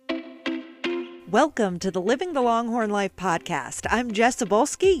Welcome to the Living the Longhorn Life podcast. I'm Jess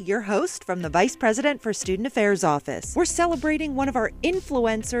Sobolski, your host from the Vice President for Student Affairs Office. We're celebrating one of our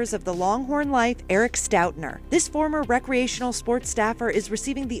influencers of the Longhorn life, Eric Stoutner. This former recreational sports staffer is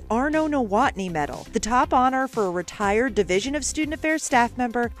receiving the Arno Nowony Medal, the top honor for a retired Division of Student Affairs staff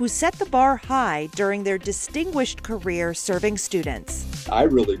member who set the bar high during their distinguished career serving students. I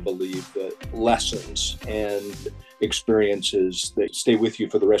really believe that lessons and experiences that stay with you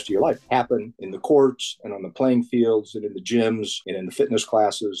for the rest of your life happen in the courts and on the playing fields and in the gyms and in the fitness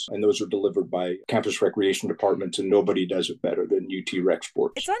classes. And those are delivered by campus recreation departments, and nobody does it better than UT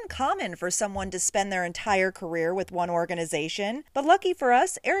RecSports. It's uncommon for someone to spend their entire career with one organization, but lucky for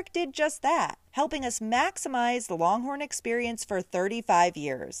us, Eric did just that, helping us maximize the Longhorn experience for 35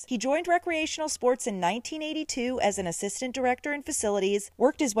 years. He joined Recreational Sports in 1982 as an assistant director in facilities,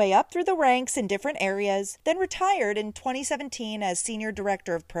 worked his way up through the ranks in different areas, then retired in 2017 as senior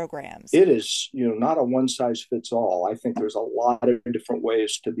director of programs. It is, not a one-size-fits-all. I think there's a lot of different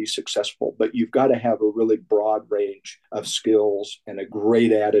ways to be successful, but you've got to have a really broad range of skills and a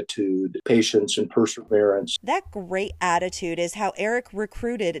great attitude, patience, and perseverance. That great attitude is how Eric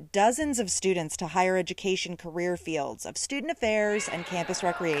recruited dozens of students to higher education career fields of student affairs and campus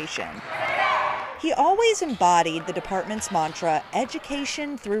recreation. He always embodied the department's mantra,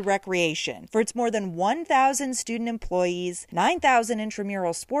 education through recreation, for its more than 1,000 student employees, 9,000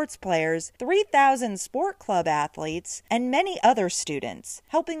 intramural sports players, 3,000 sport club athletes, and many other students,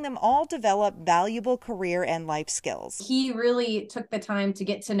 helping them all develop valuable career and life skills. He really took the time to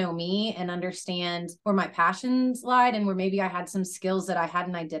get to know me and understand where my passions lied and where maybe I had some skills that I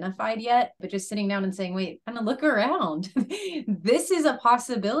hadn't identified yet, but just sitting down and saying, wait, kind of look around. This is a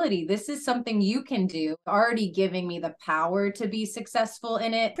possibility. This is something you can do, already giving me the power to be successful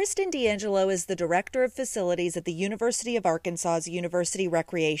in it. Kristin DeAngelo is the director of facilities at the University of Arkansas's University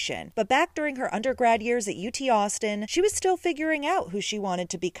Recreation. But back during her undergrad years at UT Austin, she was still figuring out who she wanted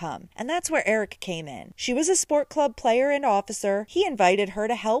to become. And that's where Eric came in. She was a sport club player and officer. He invited her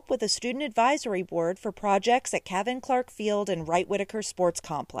to help with a student advisory board for projects at Kevin Clark Field and Wright Whitaker Sports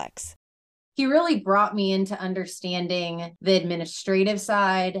Complex. He really brought me into understanding the administrative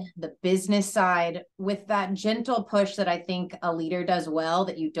side, the business side, with that gentle push that I think a leader does well,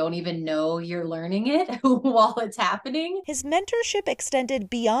 that you don't even know you're learning it while it's happening. His mentorship extended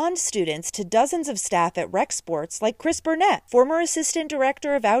beyond students to dozens of staff at RecSports like Chris Burnett, former assistant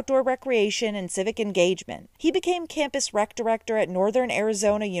director of outdoor recreation and civic engagement. He became campus rec director at Northern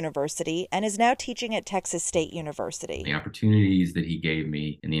Arizona University and is now teaching at Texas State University. The opportunities that he gave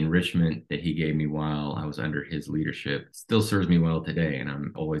me and the enrichment that he gave me while I was under his leadership still serves me well today, and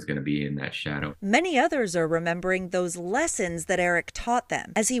I'm always going to be in that shadow. Many others are remembering those lessons that Eric taught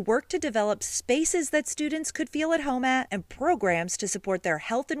them as he worked to develop spaces that students could feel at home at and programs to support their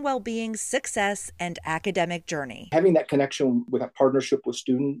health and well-being, success, and academic journey. Having that connection with that partnership with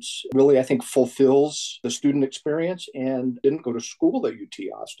students really, I think, fulfills the student experience. And didn't go to school at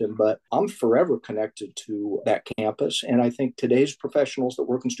UT Austin, but I'm forever connected to that campus. And I think today's professionals that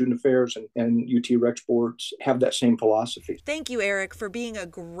work in student affairs and UT RecSports have that same philosophy. Thank you, Eric, for being a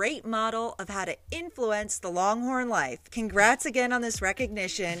great model of how to influence the Longhorn life. Congrats again on this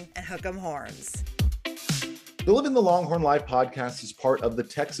recognition, and hook 'em horns. The Living the Longhorn Life podcast is part of the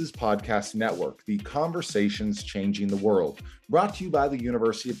Texas Podcast Network, the conversations changing the world, brought to you by the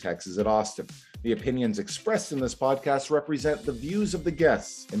University of Texas at Austin. The opinions expressed in this podcast represent the views of the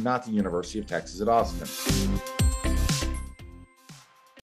guests and not the University of Texas at Austin.